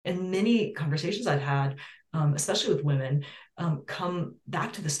And many conversations I've had, especially with women, come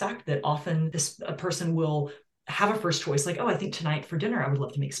back to this fact that often a person will have a first choice, like, oh, I think tonight for dinner I would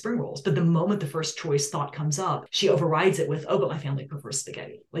love to make spring rolls. But the moment the first choice thought comes up, she overrides it with, oh, but my family prefers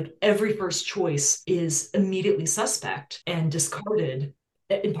spaghetti. Like every first choice is immediately suspect and discarded,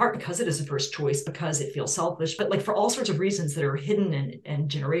 in part because it is a first choice, because it feels selfish, but like for all sorts of reasons that are hidden and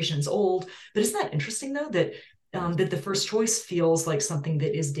generations old. But isn't that interesting though, that that the first choice feels like something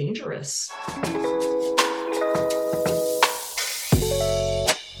that is dangerous?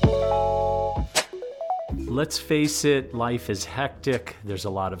 Let's face it, life is hectic. There's a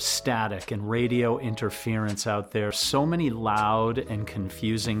lot of static and radio interference out there. So many loud and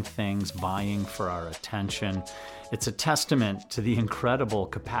confusing things vying for our attention. It's a testament to the incredible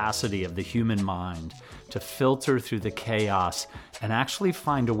capacity of the human mind to filter through the chaos and actually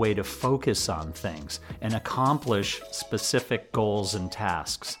find a way to focus on things and accomplish specific goals and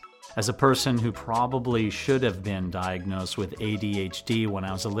tasks. As a person who probably should have been diagnosed with ADHD when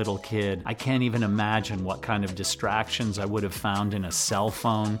I was a little kid, I can't even imagine what kind of distractions I would have found in a cell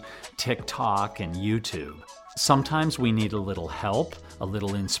phone, TikTok, and YouTube. Sometimes we need a little help, a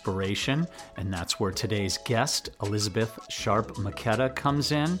little inspiration, and that's where today's guest, Elisabeth Sharp McKetta,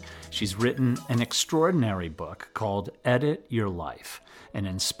 comes in. She's written an extraordinary book called Edit Your Life, an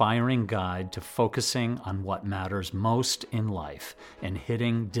inspiring guide to focusing on what matters most in life and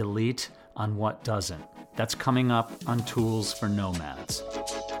hitting delete on what doesn't. That's coming up on Tools for Nomads.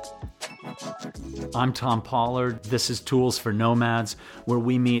 I'm Tom Pollard. This is Tools for Nomads, where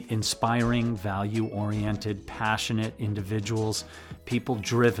we meet inspiring, value-oriented, passionate individuals, people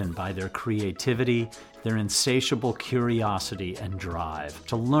driven by their creativity, their insatiable curiosity and drive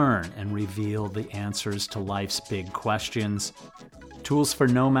to learn and reveal the answers to life's big questions. Tools for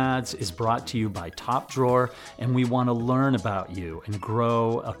Nomads is brought to you by Top Drawer, and we want to learn about you and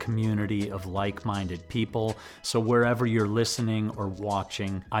grow a community of like-minded people. So wherever you're listening or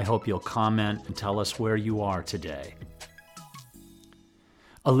watching, I hope you'll comment and tell us where you are today.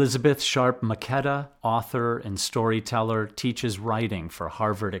 Elisabeth Sharp McKetta, author and storyteller, teaches writing for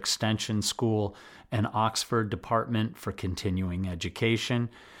Harvard Extension School and Oxford Department for Continuing Education.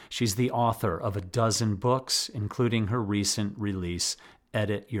 She's the author of a dozen books, including her recent release,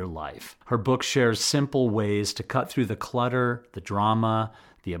 Edit Your Life. Her book shares simple ways to cut through the clutter, the drama,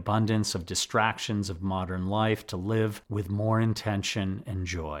 the abundance of distractions of modern life to live with more intention and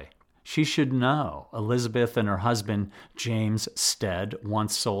joy. She should know Elisabeth and her husband, James Stead,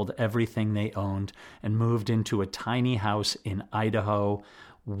 once sold everything they owned and moved into a tiny house in Idaho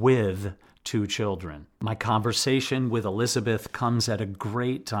with 2 children. My conversation with Elisabeth comes at a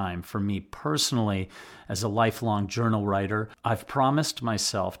great time for me personally. As a lifelong journal writer, I've promised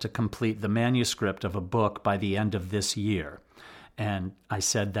myself to complete the manuscript of a book by the end of this year. And I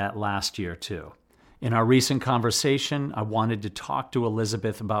said that last year too. In our recent conversation, I wanted to talk to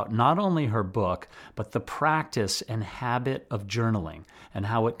Elisabeth about not only her book, but the practice and habit of journaling and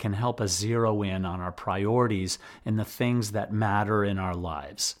how it can help us zero in on our priorities and the things that matter in our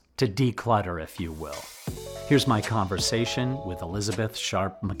lives. To declutter, if you will. Here's my conversation with Elisabeth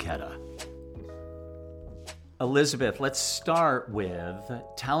Sharp McKetta. Elisabeth, let's start with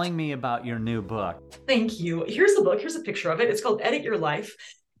telling me about your new book. Thank you. Here's the book. Here's a picture of it. It's called Edit Your Life.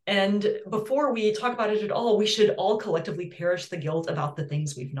 And before we talk about it at all, we should all collectively perish the guilt about the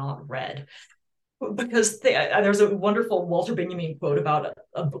things we've not read. Because there's a wonderful Walter Benjamin quote about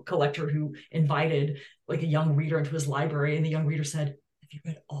a book collector who invited like a young reader into his library, and the young reader said, "Have you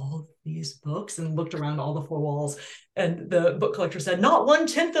read all of these books?" and looked around all the 4 walls. And the book collector said, "Not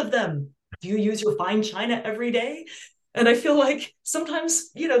 1/10 of them. Do you use your fine china every day?" And I feel like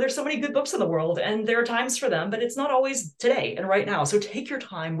sometimes, there's so many good books in the world and there are times for them, but it's not always today and right now. So take your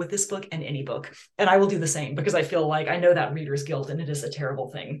time with this book and any book. And I will do the same because I feel like I know that reader's guilt and it is a terrible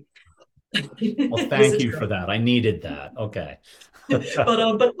thing. Well, thank you for that. I needed that. Okay. but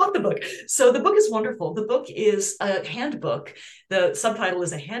love the book. So the book is wonderful. The book is a handbook. The subtitle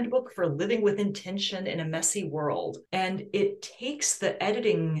is A Handbook for Living with Intention in a Messy World. And it takes the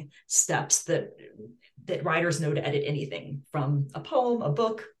editing steps that writers know to edit anything from a poem, a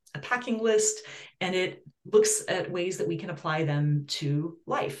book, a packing list, and it looks at ways that we can apply them to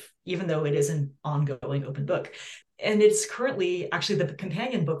life, even though it is an ongoing open book. And it's currently actually the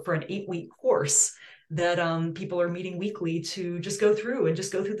companion book for an 8-week course that people are meeting weekly to just go through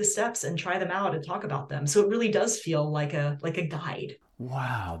the steps and try them out and talk about them. So it really does feel like a guide.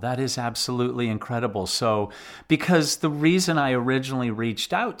 Wow, that is absolutely incredible. So, because the reason I originally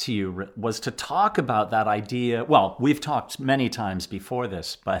reached out to you was to talk about that idea. Well, we've talked many times before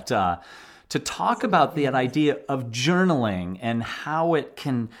this, but to talk about the idea of journaling and how it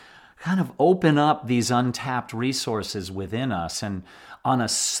can kind of open up these untapped resources within us. And on a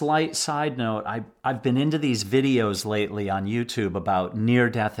slight side note, I've been into these videos lately on YouTube about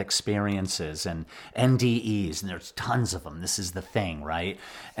near-death experiences and NDEs, and there's tons of them. This is the thing, right?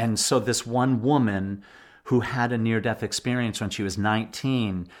 And so this one woman who had a near-death experience when she was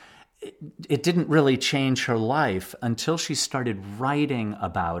 19, it didn't really change her life until she started writing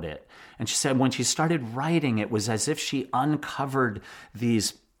about it. And she said when she started writing, it was as if she uncovered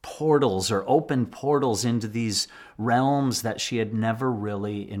these portals or opened portals into these realms that she had never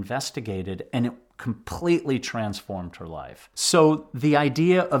really investigated, and it completely transformed her life. So the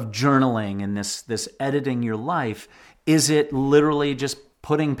idea of journaling and this editing your life, is it literally just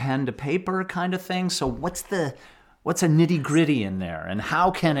putting pen to paper kind of thing? So what's a nitty-gritty in there, and how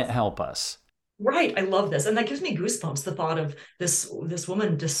can it help us? Right. I love this. And that gives me goosebumps, the thought of this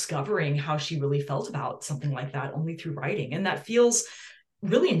woman discovering how she really felt about something like that only through writing. And that feels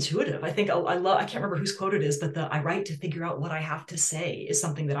really intuitive. I think I can't remember whose quote it is, but I write to figure out what I have to say is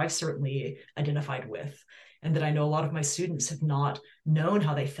something that I've certainly identified with, and that I know a lot of my students have not known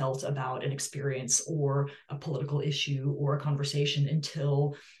how they felt about an experience or a political issue or a conversation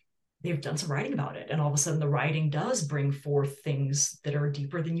until they've done some writing about it. And all of a sudden the writing does bring forth things that are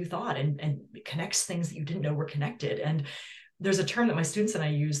deeper than you thought, and it connects things that you didn't know were connected. And there's a term that my students and I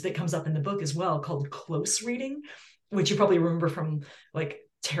use that comes up in the book as well, called close reading, which you probably remember from like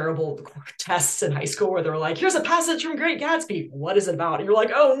terrible tests in high school where they're like, here's a passage from Great Gatsby. What is it about? And you're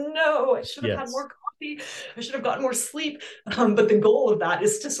like, oh no, I should have had more coffee. I should have gotten more sleep. But the goal of that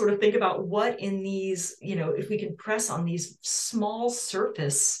is to sort of think about what in these, if we can press on these small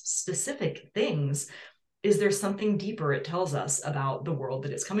surface specific things, is there something deeper it tells us about the world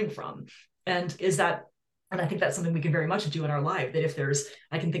that it's coming from? And I think that's something we can very much do in our life, that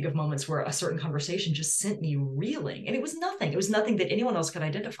I can think of moments where a certain conversation just sent me reeling, and it was nothing that anyone else could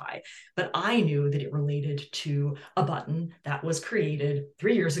identify, but I knew that it related to a button that was created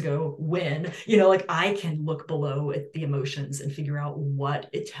 3 years ago when, like I can look below at the emotions and figure out what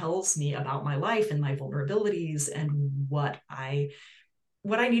it tells me about my life and my vulnerabilities and what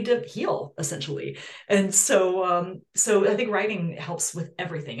I need to heal, essentially. And so I think writing helps with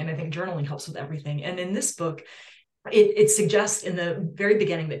everything, and I think journaling helps with everything. And in this book, it suggests in the very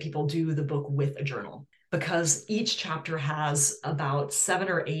beginning that people do the book with a journal, because each chapter has about 7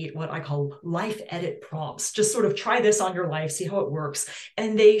 or 8 what I call life edit prompts. Just sort of try this on your life, see how it works.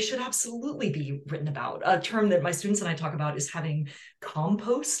 And they should absolutely be written about. A term that my students and I talk about is having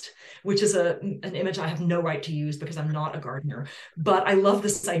compost, which is an image I have no right to use because I'm not a gardener. But I love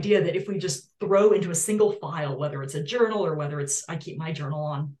this idea that if we just throw into a single file, whether it's a journal or whether I keep my journal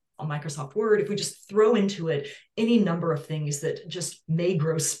on Microsoft Word, if we just throw into it any number of things that just may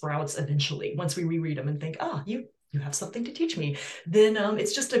grow sprouts eventually, once we reread them and think, you have something to teach me, then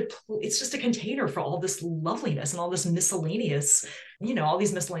it's just a container for all this loveliness and all this miscellaneous, all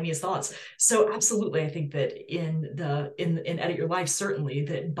these miscellaneous thoughts. So absolutely, I think that in Edit Your Life, certainly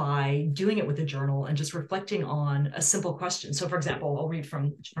that by doing it with a journal and just reflecting on a simple question. So for example, I'll read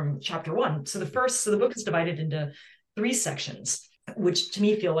from chapter 1. So the book is divided into 3 sections, which to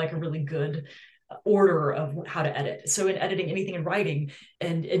me feel like a really good order of how to edit. So in editing anything in writing,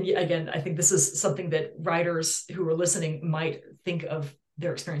 and again, I think this is something that writers who are listening might think of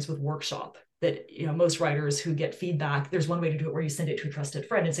their experience with workshop, that most writers who get feedback, there's one way to do it where you send it to a trusted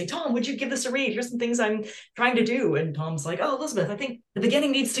friend and say, Tom, would you give this a read? Here's some things I'm trying to do. And Tom's like, oh, Elisabeth, I think the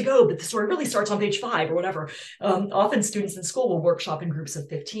beginning needs to go, but the story really starts on page 5 or whatever. Often students in school will workshop in groups of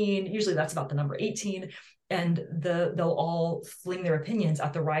 15. Usually that's about the number 18. And they'll all fling their opinions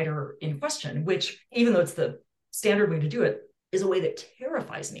at the writer in question, which, even though it's the standard way to do it, is a way that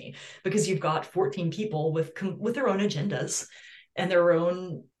terrifies me, because you've got 14 people with their own agendas and their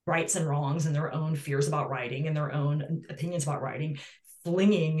own rights and wrongs and their own fears about writing and their own opinions about writing,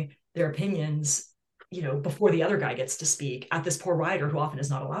 flinging their opinions, before the other guy gets to speak, at this poor writer who often is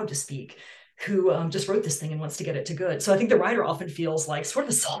not allowed to speak, who just wrote this thing and wants to get it to good. So I think the writer often feels like sort of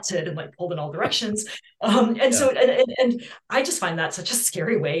assaulted and like pulled in all directions. So I just find that such a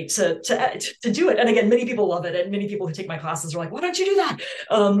scary way to do it. And again, many people love it, and many people who take my classes are like, why don't you do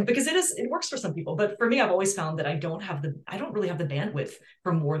that? Because it works for some people. But for me, I've always found that I don't really have the bandwidth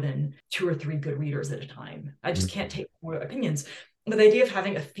for more than 2 or 3 good readers at a time. I just can't take more opinions. But the idea of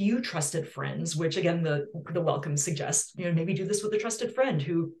having a few trusted friends, which again, the welcome suggests, maybe do this with a trusted friend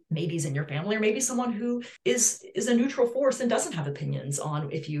who maybe is in your family, or maybe someone who is a neutral force and doesn't have opinions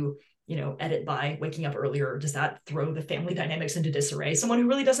on if you edit by waking up earlier. Does that throw the family dynamics into disarray? Someone who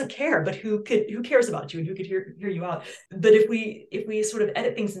really doesn't care, but who cares about you and who could hear you out. But if we sort of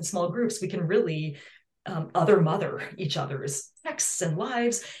edit things in small groups, we can really other mother each other's texts and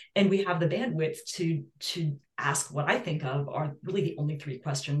lives, and we have the bandwidth to ask what I think of are really the only 3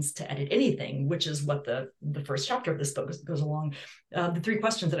 questions to edit anything, which is what the first chapter of this book goes along. The 3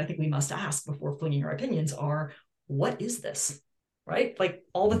 questions that I think we must ask before flinging our opinions are, what is this? Right? Like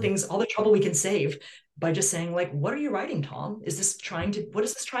all the trouble we can save by just saying, like, what are you writing, Tom? What is this trying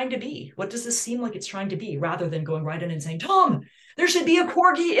to be? What does this seem like it's trying to be? Rather than going right in and saying, Tom, there should be a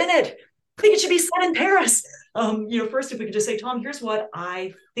corgi in it. I think it should be set in Paris. First, if we could just say, Tom, here's what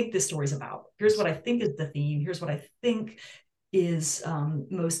I think this story's about. Here's what I think is the theme. Here's what I think is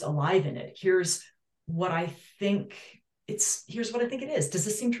most alive in it. Here's what I think it is. Does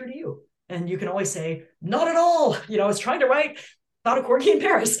this seem true to you? And you can always say, not at all. I was trying to write about a corgi in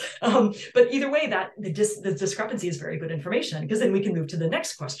Paris. But either way, that the discrepancy is very good information, because then we can move to the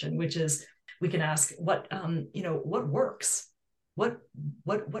next question, which is we can ask what works. What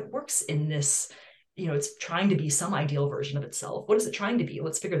works in this? It's trying to be some ideal version of itself. What is it trying to be?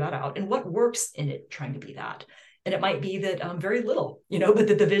 Let's figure that out. And what works in it trying to be that? And it might be that very little, but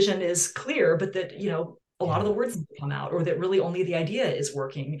that the vision is clear, but that, a lot of the words come out, or that really only the idea is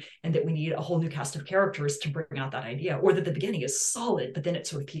working, and that we need a whole new cast of characters to bring out that idea, or that the beginning is solid, but then it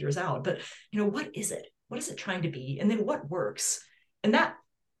sort of peters out. But, what is it? What is it trying to be? And then what works? And that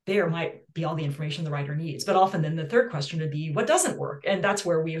there might be all the information the writer needs. But often then the third question would be, what doesn't work? And that's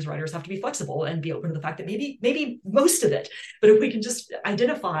where we as writers have to be flexible and be open to the fact that maybe most of it. But if we can just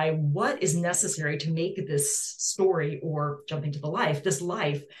identify what is necessary to make this story, or jumping to the life, this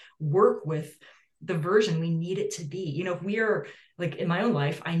life work with the version we need it to be. If we are, like in my own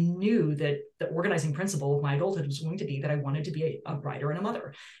life, I knew that the organizing principle of my adulthood was going to be that I wanted to be a writer and a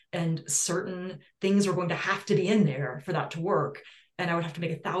mother. And certain things are going to have to be in there for that to work. And I would have to make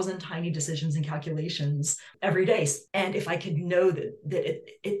 1,000 tiny decisions and calculations every day. And if I could know that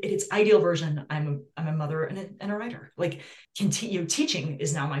its ideal version, I'm a mother and a writer. Like teaching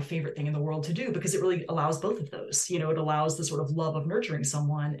is now my favorite thing in the world to do, because it really allows both of those. It allows the sort of love of nurturing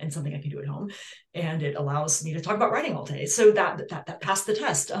someone and something I can do at home, and it allows me to talk about writing all day. So that passed the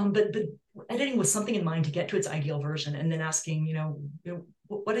test. But editing with something in mind to get to its ideal version, and then asking,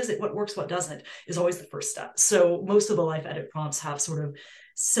 what is it? What works? What doesn't? Is always the first step. So most of the life edit prompts have sort of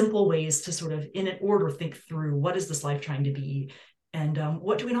simple ways to sort of in an order think through, what is this life trying to be? And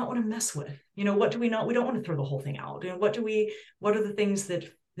what do we not want to mess with? What do we not? We don't want to throw the whole thing out. What are the things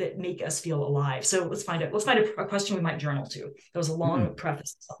that make us feel alive? So let's find a question we might journal to. That was a long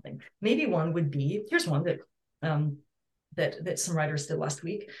preface to something. Maybe one would be, here's one that some writers did last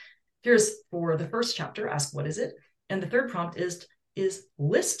week. Here's for the first chapter, ask what is it? And the third prompt is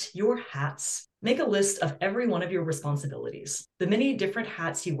list your hats. Make a list of every one of your responsibilities, the many different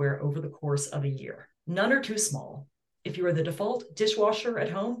hats you wear over the course of a year. None are too small. If you are the default dishwasher at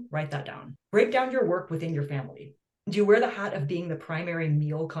home, write that down. Break down your work within your family. Do you wear the hat of being the primary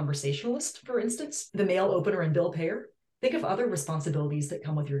meal conversationalist, for instance, the mail opener and bill payer? Think of other responsibilities that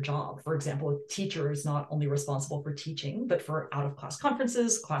come with your job. For example, a teacher is not only responsible for teaching, but for out-of-class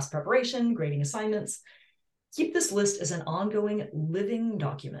conferences, class preparation, grading assignments. Keep this list as an ongoing living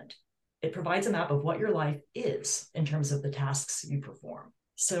document. It provides a map of what your life is in terms of the tasks you perform.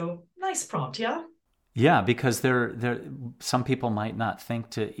 So nice prompt, yeah? Yeah, because some people might not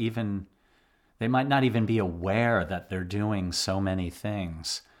think they might not even be aware that they're doing so many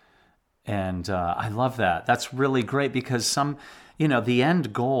things. And I love that. That's really great, because the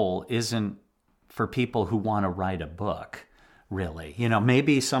end goal isn't for people who want to write a book. Really,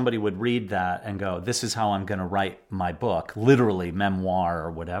 maybe somebody would read that and go, this is how I'm going to write my book, literally memoir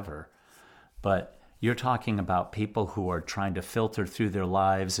or whatever. But you're talking about people who are trying to filter through their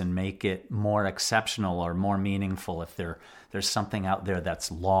lives and make it more exceptional or more meaningful if there's something out there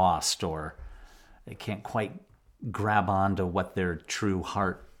that's lost, or they can't quite grab onto what their true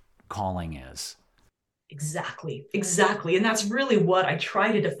heart calling is. Exactly. And that's really what I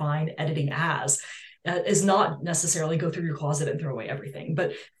try to define editing as. Is not necessarily go through your closet and throw away everything,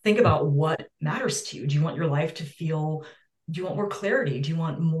 but think about what matters to you. Do you want your life to feel Do you want more clarity? Do you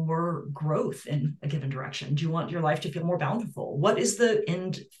want more growth in a given direction? Do you want your life to feel more bountiful? What is the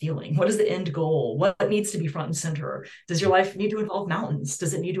end feeling? What is the end goal? What needs to be front and center? Does your life need to involve mountains?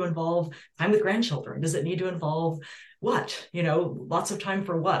 Does it need to involve time with grandchildren? Does it need to involve what? Lots of time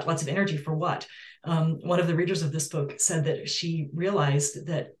for what? Lots of energy for what? One of the readers of this book said that she realized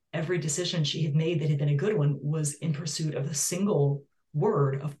that every decision she had made that had been a good one was in pursuit of a single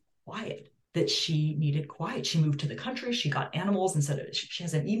word of quiet, that she needed quiet. She moved to the country. She got animals instead of, she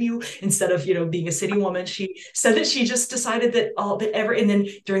has an emu instead of, being a city woman. She said that she just decided and then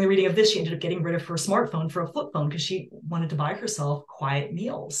during the reading of this, she ended up getting rid of her smartphone for a flip phone because she wanted to buy herself quiet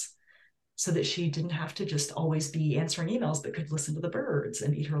meals so that she didn't have to just always be answering emails, but could listen to the birds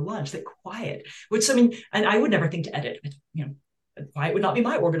and eat her lunch. That quiet, and I would never think to edit, quiet would not be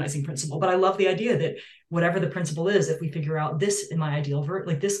my organizing principle, but I love the idea that whatever the principle is, if we figure out this in my ideal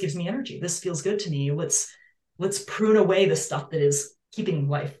this gives me energy, this feels good to me, let's prune away the stuff that is keeping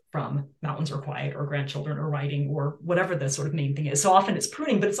life from mountains or quiet or grandchildren or writing or whatever the sort of main thing is. So often it's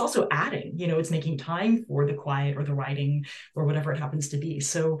pruning, but it's also adding, it's making time for the quiet or the writing or whatever it happens to be.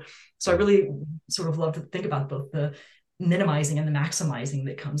 So I really sort of love to think about both the minimizing and the maximizing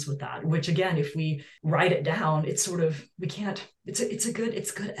that comes with that, which again, if we write it down, it's sort of, we can't, it's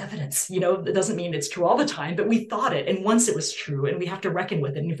good evidence, it doesn't mean it's true all the time, but we thought it. And once it was true and we have to reckon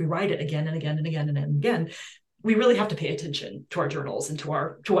with it. And if we write it again and again and again and again, we really have to pay attention to our journals and to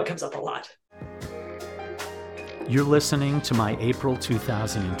what comes up a lot. You're listening to my April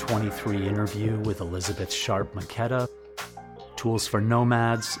 2023 interview with Elisabeth Sharp McKetta. Tools for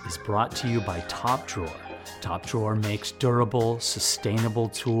Nomads is brought to you by Top Drawer. Top Drawer makes durable, sustainable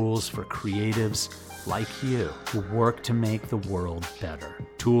tools for creatives like you who work to make the world better.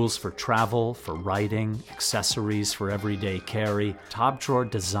 Tools for travel, for writing, accessories for everyday carry. Top Drawer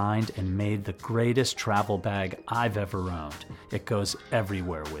designed and made the greatest travel bag I've ever owned. It goes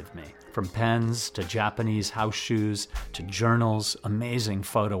everywhere with me. From pens to Japanese house shoes to journals, amazing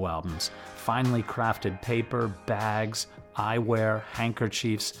photo albums, finely crafted paper, bags, eyewear,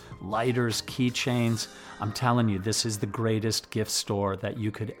 handkerchiefs, lighters, keychains. I'm telling you, this is the greatest gift store that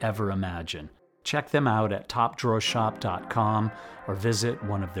you could ever imagine. Check them out at topdrawershop.com or visit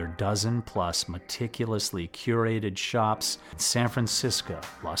one of their dozen-plus meticulously curated shops in San Francisco,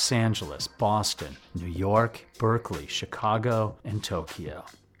 Los Angeles, Boston, New York, Berkeley, Chicago, and Tokyo.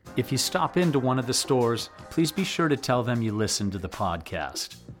 If you stop into one of the stores, please be sure to tell them you listened to the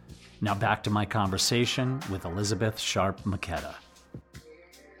podcast. Now back to my conversation with Elisabeth Sharp McKetta.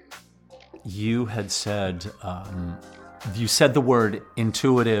 You had said, you said the word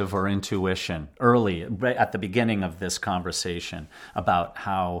intuitive or intuition early, right at the beginning of this conversation about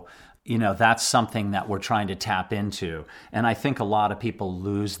how, that's something that we're trying to tap into. And I think a lot of people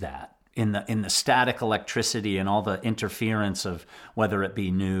lose that in the static electricity and all the interference of whether it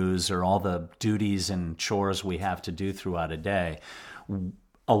be news or all the duties and chores we have to do throughout a day.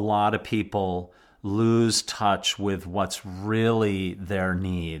 A lot of people lose touch with what's really their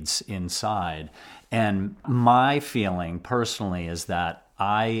needs inside. And my feeling personally is that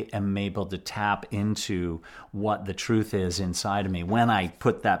I am able to tap into what the truth is inside of me when I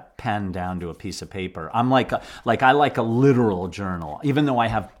put that pen down to a piece of paper. I like a literal journal, even though I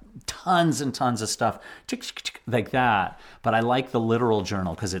have tons and tons of stuff like that. But I like the literal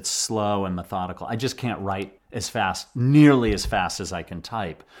journal because it's slow and methodical. I just can't write nearly as fast as I can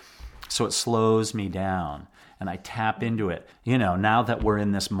type. So it slows me down and I tap into it. Now that we're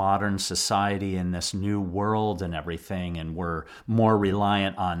in this modern society and this new world and everything, and we're more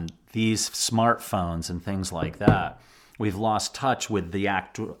reliant on these smartphones and things like that, we've lost touch with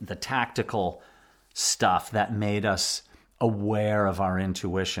the tactical stuff that made us aware of our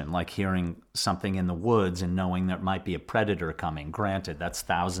intuition, like hearing something in the woods and knowing there might be a predator coming. Granted, that's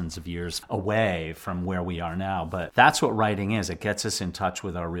thousands of years away from where we are now, but that's what writing is. It gets us in touch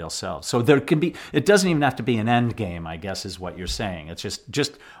with our real selves. So it doesn't even have to be an end game, I guess is what you're saying. It's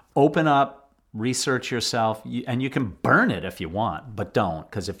just open up, research yourself, and you can burn it if you want, but don't,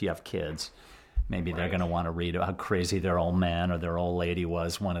 because if you have kids, maybe they're going to want to read how crazy their old man or their old lady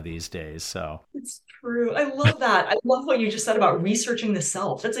was one of these days. So it's true. I love that. I love what you just said about researching the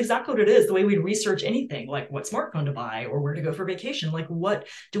self. That's exactly what it is. The way we research anything, like what smartphone to buy or where to go for vacation. Like, what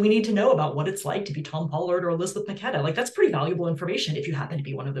do we need to know about what it's like to be Tom Pollard or Elisabeth McKetta? Like, that's pretty valuable information if you happen to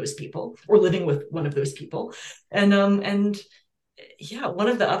be one of those people or living with one of those people. And yeah, one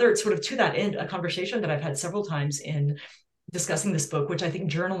of the other sort of to that end, a conversation that I've had several times in discussing this book, which I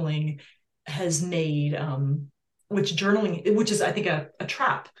think journaling has made, which is I think a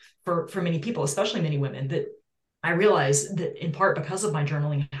trap for many people, especially many women, that I realize that in part because of my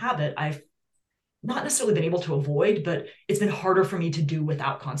journaling habit, not necessarily been able to avoid, but it's been harder for me to do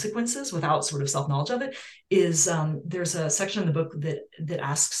without consequences, without sort of self-knowledge of it, is there's a section in the book that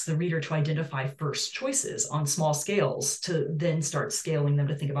asks the reader to identify first choices on small scales, to then start scaling them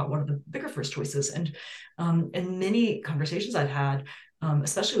to think about what are the bigger first choices. And many conversations I've had,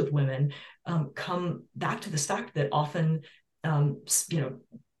 especially with women, come back to this fact that often, a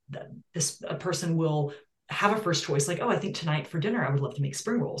person will have a first choice, like, oh, I think tonight for dinner, I would love to make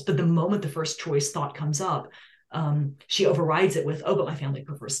spring rolls. But the moment the first choice thought comes up, she overrides it with, oh, but my family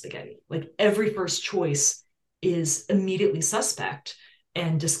prefers spaghetti. Like every first choice is immediately suspect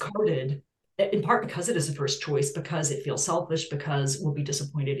and discarded, in part because it is a first choice, because it feels selfish, because we'll be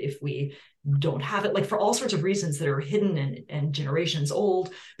disappointed if we don't have it, like for all sorts of reasons that are hidden and generations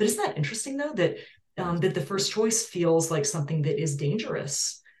old. But isn't that interesting, though, that that the first choice feels like something that is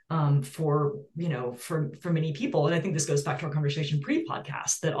dangerous for many people. And I think this goes back to our conversation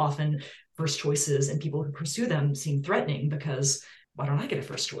pre-podcast, that often first choices and people who pursue them seem threatening because why don't I get a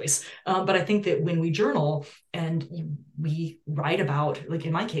first choice? But I think that when we journal and we write about, like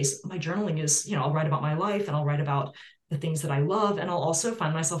in my case, my journaling is, I'll write about my life and I'll write about the things that I love. And I'll also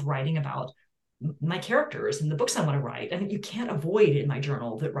find myself writing about my characters and the books I want to write. And you can't avoid in my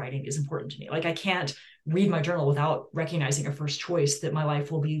journal that writing is important to me. Like I can't read my journal without recognizing a first choice that my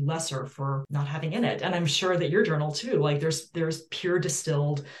life will be lesser for not having in it. And I'm sure that your journal too, like there's pure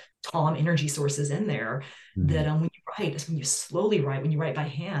distilled Tom energy sources in there that when you write, when you slowly write, when you write by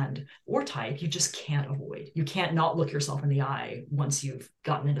hand or type, you just can't avoid. You can't not look yourself in the eye once you've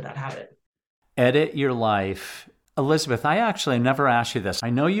gotten into that habit. Edit your life. Elisabeth, I actually never asked you this. I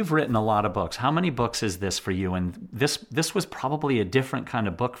know you've written a lot of books. How many books is this for you? And this was probably a different kind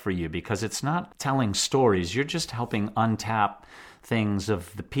of book for you because it's not telling stories. You're just helping untap things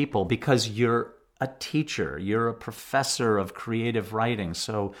of the people because you're a teacher. You're a professor of creative writing.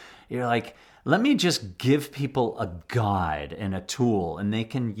 So you're like, let me just give people a guide and a tool and they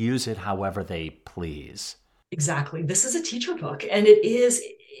can use it however they please. Exactly. This is a teacher book, and it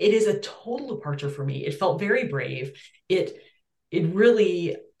is a total departure for me. It felt very brave. It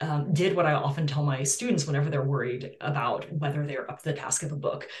really did what I often tell my students whenever they're worried about whether they're up to the task of a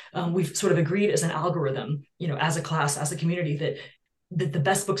book. We've sort of agreed as an algorithm, as a class, as a community, that the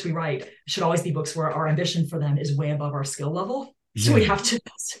best books we write should always be books where our ambition for them is way above our skill level. So we have to,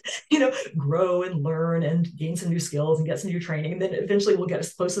 grow and learn and gain some new skills and get some new training. And then eventually we'll get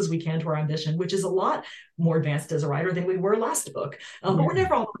as close as we can to our ambition, which is a lot more advanced as a writer than we were last book. But we're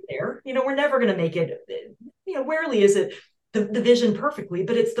never all there. We're never going to make it. Rarely is it the vision perfectly,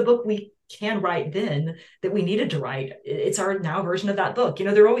 but it's the book we can write then that we needed to write. It's our now version of that book.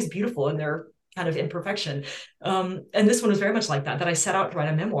 They're always beautiful in their kind of imperfection. And this one was very much like that I set out to write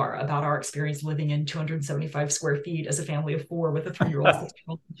a memoir about our experience living in 275 square feet as a family of four with a 3-year-old,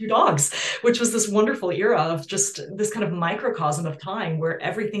 6-year-old, and 2 dogs, which was this wonderful era of just this kind of microcosm of time where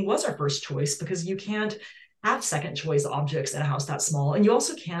everything was our first choice, because you can't have second choice objects in a house that small. And you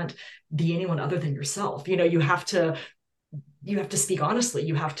also can't be anyone other than yourself. You have to speak honestly.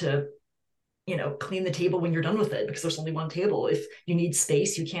 You have to, clean the table when you're done with it, because there's only one table. If you need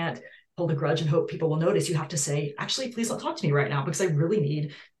space, you can't hold a grudge and hope people will notice. You have to say, actually, please don't talk to me right now because I really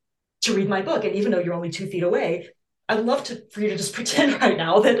need to read my book. And even though you're only 2 feet away, I'd love for you to just pretend right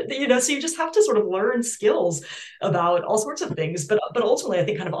now that, so you just have to sort of learn skills about all sorts of things. But ultimately, I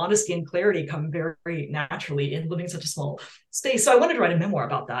think kind of honesty and clarity come very, very naturally in living in such a small space. So I wanted to write a memoir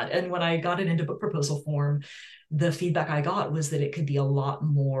about that. And when I got it into book proposal form, the feedback I got was that it could be a lot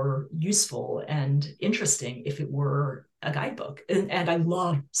more useful and interesting if it were a guidebook. And I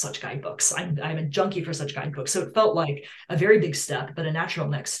love such guidebooks. I'm a junkie for such guidebooks. So it felt like a very big step, but a natural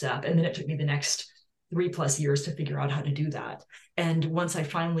next step. And then it took me the next 3+ years to figure out how to do that. And once I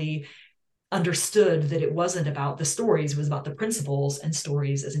finally understood that it wasn't about the stories, it was about the principles, and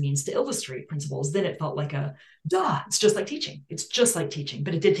stories as a means to illustrate principles, then it felt like it's just like teaching. It's just like teaching.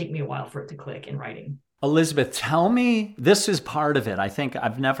 But it did take me a while for it to click in writing. Elisabeth, tell me, this is part of it. I think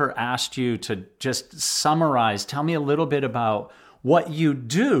I've never asked you to just summarize. Tell me a little bit about what you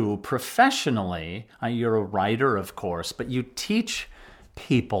do professionally. You're a writer, of course, but you teach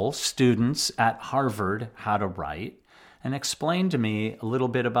people, students at Harvard, how to write. And explain to me a little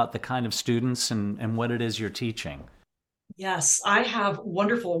bit about the kind of students and what it is you're teaching. Yes, I have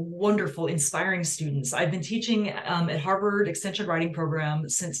wonderful, wonderful, inspiring students. I've been teaching at Harvard Extension Writing Program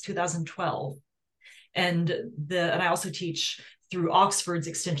since 2012. And I also teach through Oxford's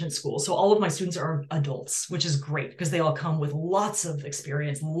Extension School. So all of my students are adults, which is great because they all come with lots of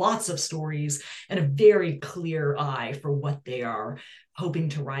experience, lots of stories, and a very clear eye for what they are hoping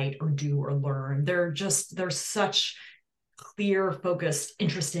to write or do or learn. They're such clear, focused,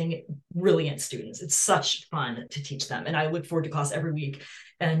 interesting, brilliant students. It's such fun to teach them. And I look forward to class every week.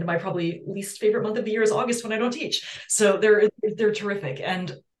 And my probably least favorite month of the year is August when I don't teach. So they're terrific.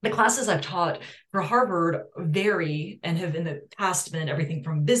 And the classes I've taught for Harvard vary and have in the past been everything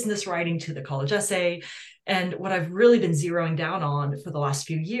from business writing to the college essay. And what I've really been zeroing down on for the last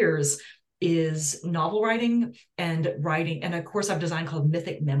few years is novel writing and a course I've designed called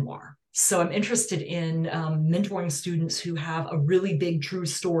Mythic Memoir. So I'm interested in mentoring students who have a really big true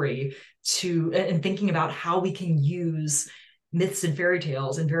story and thinking about how we can use myths and fairy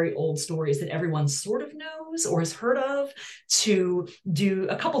tales and very old stories that everyone sort of knows or has heard of to do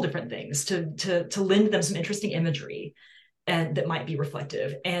a couple different things, to lend them some interesting imagery and that might be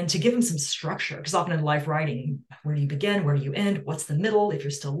reflective, and to give them some structure, because often in life writing, where do you begin, where do you end, what's the middle if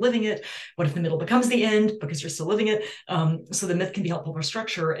you're still living it, what if the middle becomes the end because you're still living it. So the myth can be helpful for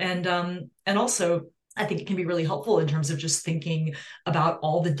structure, and also I think it can be really helpful in terms of just thinking about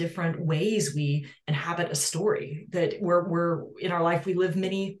all the different ways we inhabit a story, that we're in our life, we have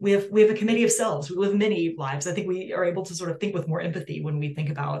a committee of selves, we live many lives. I think we are able to sort of think with more empathy when we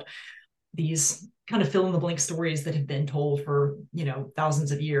think about these kind of fill in the blank stories that have been told for,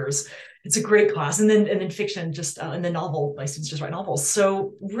 thousands of years. It's a great class. And then fiction, and then my students just write novels.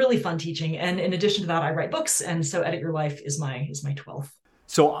 So really fun teaching. And in addition to that, I write books. And so Edit Your Life is my 12th.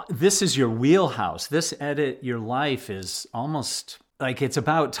 So this is your wheelhouse. This Edit Your Life is almost like it's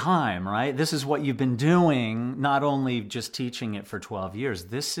about time, right? This is what you've been doing, not only just teaching it for 12 years.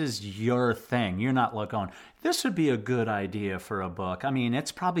 This is your thing. You're not going, this would be a good idea for a book. I mean,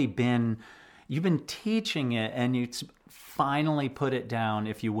 it's probably you've been teaching it and you finally put it down,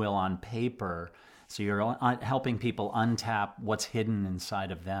 if you will, on paper. So you're helping people untap what's hidden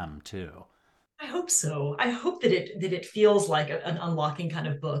inside of them too. I hope so. I hope that it feels like an unlocking kind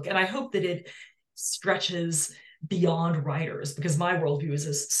of book. And I hope that it stretches beyond writers, because my worldview is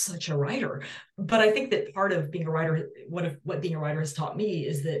as such a writer. But I think that part of being a writer, what being a writer has taught me,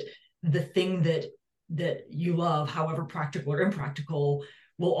 is that the thing that you love, however practical or impractical,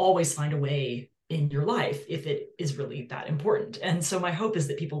 will always find a way in your life if it is really that important. And so my hope is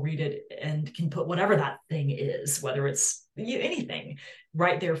that people read it and can put whatever that thing is, whether it's anything,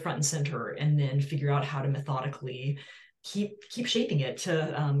 right there front and center, and then figure out how to methodically keep shaping it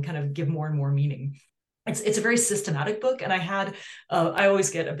to kind of give more and more meaning. It's a very systematic book, and I always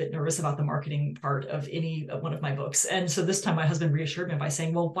get a bit nervous about the marketing part of any one of my books. And so this time my husband reassured me by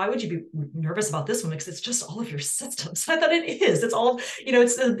saying, well, why would you be nervous about this one? Because it's just all of your systems. I thought it is. It's all,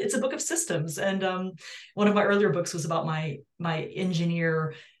 it's a book of systems. And one of my earlier books was about my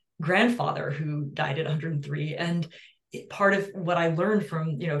engineer grandfather who died at 103. And part of what I learned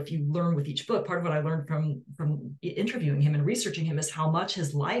from, if you learn with each book, part of what I learned from interviewing him and researching him is how much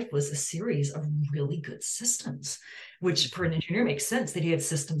his life was a series of really good systems, which for an engineer makes sense, that he had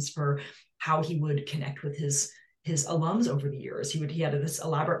systems for how he would connect with his alums over the years. He had this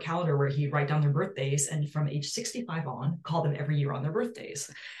elaborate calendar where he'd write down their birthdays, and from age 65 on, call them every year on their birthdays.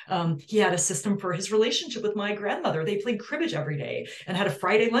 He had a system for his relationship with my grandmother. They played cribbage every day and had a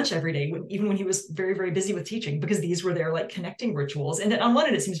Friday lunch every day, even when he was very, very busy with teaching, because these were their like connecting rituals. And on one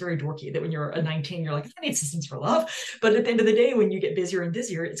end, it seems very dorky that when you're a 19, you're like, I need systems for love. But at the end of the day, when you get busier and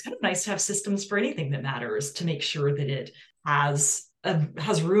busier, it's kind of nice to have systems for anything that matters, to make sure that it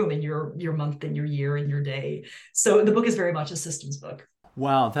has room in your month and your year and your day. So the book is very much a systems book.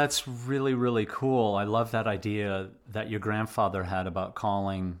 Wow, that's really, really cool. I love that idea that your grandfather had about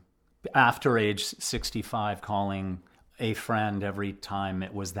calling, after age 65, calling a friend every time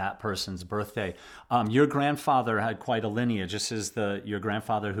it was that person's birthday. Your grandfather had quite a lineage. This is your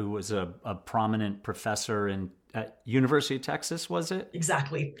grandfather who was a prominent professor at University of Texas, was it?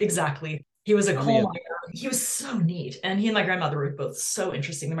 Exactly. He was a coal miner. He was so neat. And he and my grandmother were both so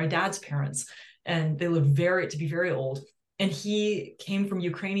interesting. They're my dad's parents, and they lived to be very old. And he came from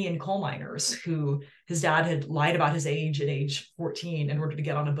Ukrainian coal miners who his dad had lied about his age at age 14 in order to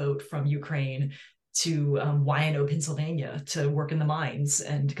get on a boat from Ukraine to Wyandotte, Pennsylvania, to work in the mines.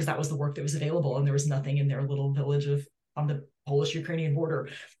 And because that was the work that was available, and there was nothing in their little village on the Polish-Ukrainian border.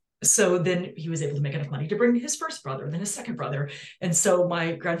 So then he was able to make enough money to bring his first brother, then his second brother. And so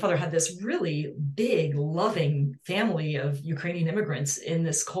my grandfather had this really big, loving family of Ukrainian immigrants in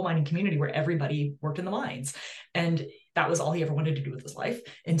this coal mining community where everybody worked in the mines. And that was all he ever wanted to do with his life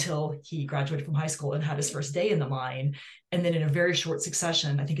until he graduated from high school and had his first day in the mine. And then in a very short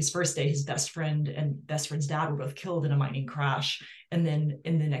succession, I think his first day, his best friend and best friend's dad were both killed in a mining crash. And then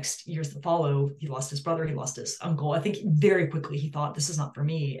in the next years that follow, he lost his brother, he lost his uncle. I think very quickly he thought, this is not for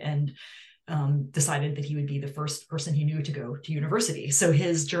me. And decided that he would be the first person he knew to go to university. So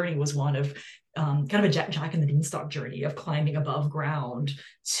his journey was one of kind of a Jack and the Beanstalk journey of climbing above ground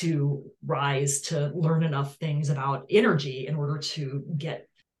to rise to learn enough things about energy in order to get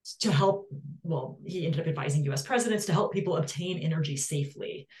to help. Well, he ended up advising US presidents to help people obtain energy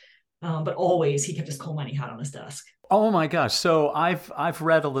safely. But always he kept his coal mining hat on his desk. Oh my gosh. So I've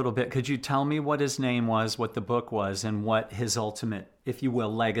read a little bit. Could you tell me what his name was, what the book was, and what his ultimate, if you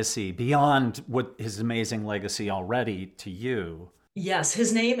will, legacy, beyond what his amazing legacy already to you? Yes,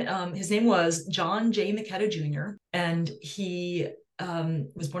 his name was John J. McKetta Jr. and he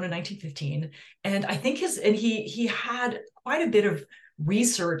was born in 1915. And I think he had quite a bit of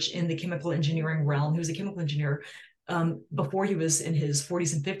research in the chemical engineering realm. He was a chemical engineer before he was in his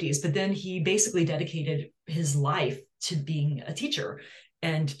 40s and 50s, but then he basically dedicated his life to being a teacher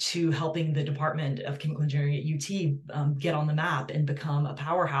and to helping the Department of Chemical Engineering at UT get on the map and become a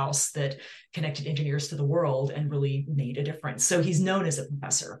powerhouse that connected engineers to the world and really made a difference. So he's known as a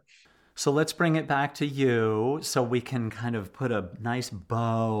professor. So let's bring it back to you so we can kind of put a nice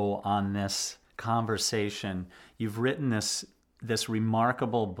bow on this conversation. You've written this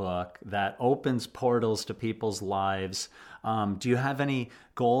remarkable book that opens portals to people's lives. Do you have any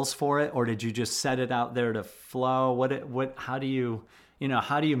goals for it, or did you just set it out there to flow? How do you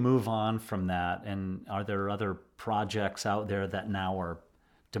move on from that? And are there other projects out there that now are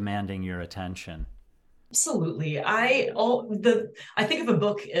demanding your attention? Absolutely. I think of a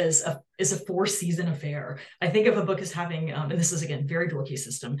book as a 4-season affair. I think of a book as having, and this is again very dorky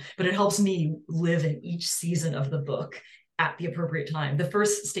system, but it helps me live in each season of the book at the appropriate time. The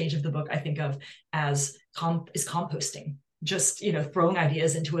first stage of the book I think of as is composting. Just, throwing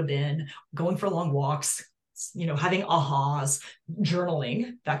ideas into a bin, going for long walks, having ahas,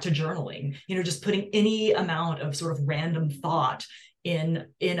 journaling, back to journaling, just putting any amount of sort of random thought in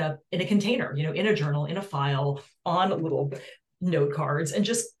a container, in a journal, in a file, on little note cards, and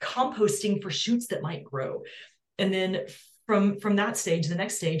just composting for shoots that might grow. And then from that stage, the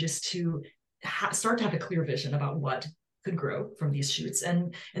next stage is to start to have a clear vision about what could grow from these shoots.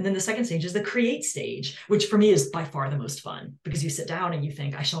 And then the second stage is the create stage, which for me is by far the most fun, because you sit down and you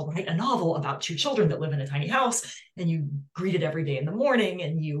think, I shall write a novel about 2 children that live in a tiny house, and you greet it every day in the morning,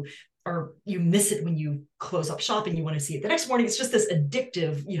 and you miss it when you close up shop and you want to see it the next morning. It's just this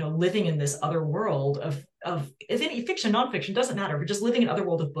addictive, living in this other world of if any fiction, nonfiction, doesn't matter, but just living in other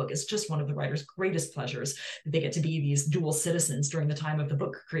world of book is just one of the writer's greatest pleasures, that they get to be these dual citizens during the time of the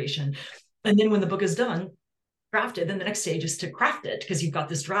book creation. And then when the book is done, drafted, then the next stage is to craft it, because you've got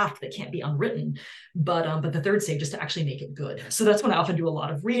this draft that can't be unwritten. But the third stage is to actually make it good. So that's when I often do a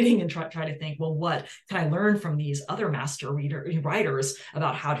lot of reading and try to think, well, what can I learn from these other master writers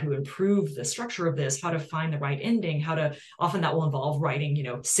about how to improve the structure of this, how to find the right ending, often that will involve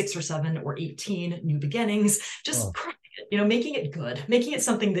writing, 6 or 7 or 18 new beginnings, just crafting it, making it good, making it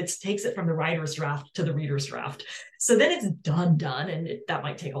something that takes it from the writer's draft to the reader's draft. So then it's done, and that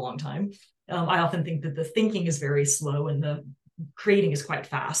might take a long time. I often think that the thinking is very slow and the creating is quite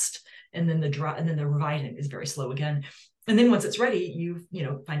fast, and then the revising is very slow again. And then once it's ready, you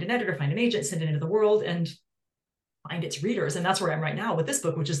find an editor, find an agent, send it into the world, and find its readers. And that's where I'm right now with this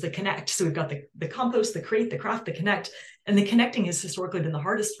book, which is the connect. So we've got the compost, the create, the craft, the connect, and the connecting has historically been the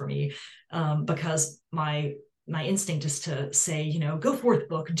hardest for me, because my instinct is to say, go forth,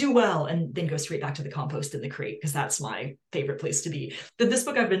 book, do well, and then go straight back to the compost and the create, because that's my favorite place to be. But this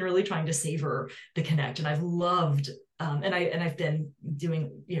book, I've been really trying to savor the connect, and I've loved, and I've been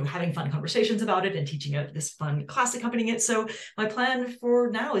doing, having fun conversations about it and teaching this fun class accompanying it. So my plan for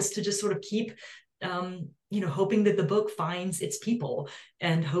now is to just sort of keep, hoping that the book finds its people,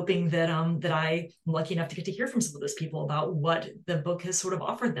 and hoping that I'm lucky enough to get to hear from some of those people about what the book has sort of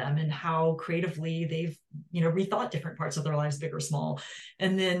offered them and how creatively they've, rethought different parts of their lives, big or small.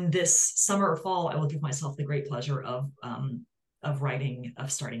 And then this summer or fall, I will give myself the great pleasure of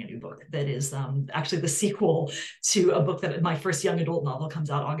starting a new book that is actually the sequel to a book that my first young adult novel comes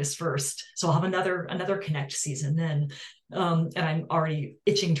out August 1st. So I'll have another connect season then. And I'm already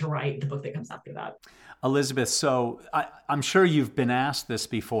itching to write the book that comes after that. Elisabeth, so I'm sure you've been asked this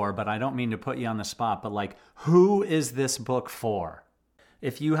before, but I don't mean to put you on the spot, but who is this book for?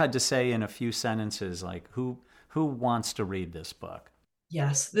 If you had to say in a few sentences, who wants to read this book?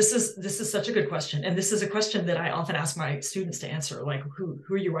 Yes, this is such a good question. And this is a question that I often ask my students to answer, who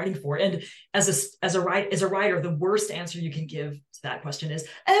are you writing for? And as a writer, the worst answer you can give to that question is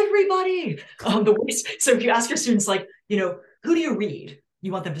everybody. The worst. So if you ask your students, who do you read?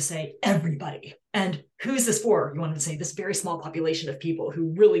 You want them to say everybody. And who's this for? You want them to say this very small population of people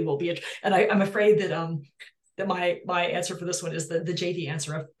who really will be. And I'm afraid that my answer for this one is the JD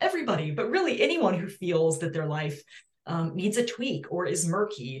answer of everybody, but really anyone who feels that their life needs a tweak or is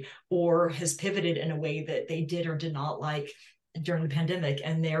murky or has pivoted in a way that they did or did not like during the pandemic,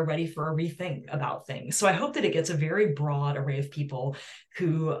 and they're ready for a rethink about things. So I hope that it gets a very broad array of people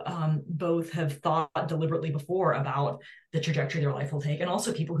who both have thought deliberately before about the trajectory their life will take, and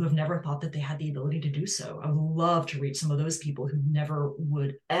also people who have never thought that they had the ability to do so. I would love to reach some of those people who never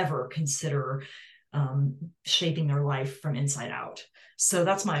would ever consider shaping their life from inside out. So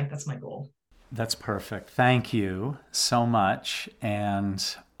that's my goal. That's perfect. Thank you so much. And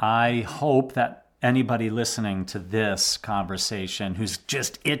I hope that anybody listening to this conversation who's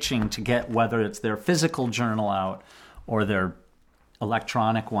just itching to get, whether it's their physical journal out or their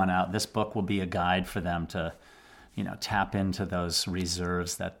electronic one out, this book will be a guide for them to, tap into those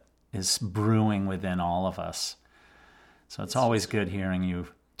reserves that is brewing within all of us. So it's always good hearing you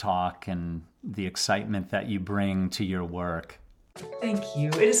talk and the excitement that you bring to your work. Thank you.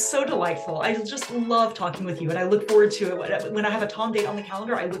 It is so delightful. I just love talking with you, and I look forward to it. When I have a Tom date on the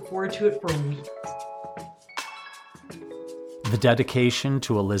calendar, I look forward to it for weeks. The dedication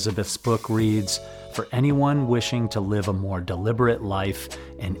to Elisabeth's book reads, "For anyone wishing to live a more deliberate life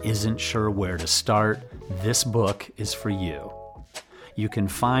and isn't sure where to start, this book is for you." You can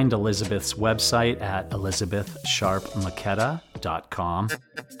find Elisabeth's website at elisabethsharpmcketta.com.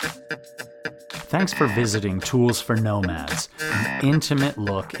 Thanks for visiting Tools for Nomads, an intimate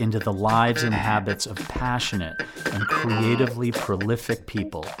look into the lives and habits of passionate and creatively prolific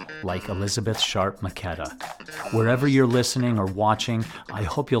people like Elisabeth Sharp McKetta. Wherever you're listening or watching, I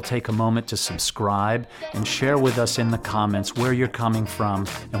hope you'll take a moment to subscribe and share with us in the comments where you're coming from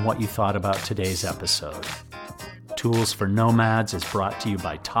and what you thought about today's episode. Tools for Nomads is brought to you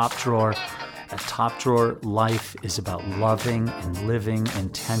by Top Drawer. At Top Drawer, life is about loving and living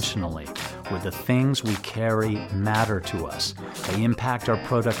intentionally, where the things we carry matter to us. They impact our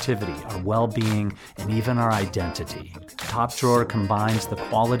productivity, our well-being, and even our identity. Top Drawer combines the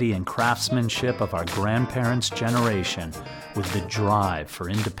quality and craftsmanship of our grandparents' generation with the drive for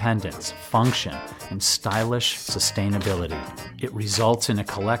independence, function, and stylish sustainability. It results in a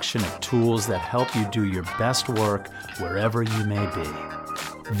collection of tools that help you do your best work wherever you may be.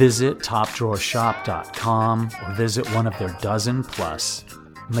 Visit topdrawershop.com or visit one of their dozen-plus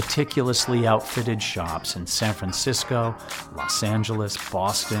meticulously outfitted shops in San Francisco, Los Angeles,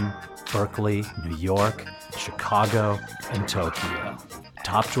 Boston, Berkeley, New York, Chicago, and Tokyo.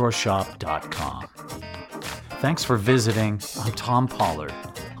 topdrawershop.com. Thanks for visiting. I'm Tom Pollard.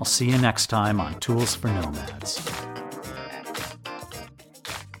 I'll see you next time on Tools for Nomads.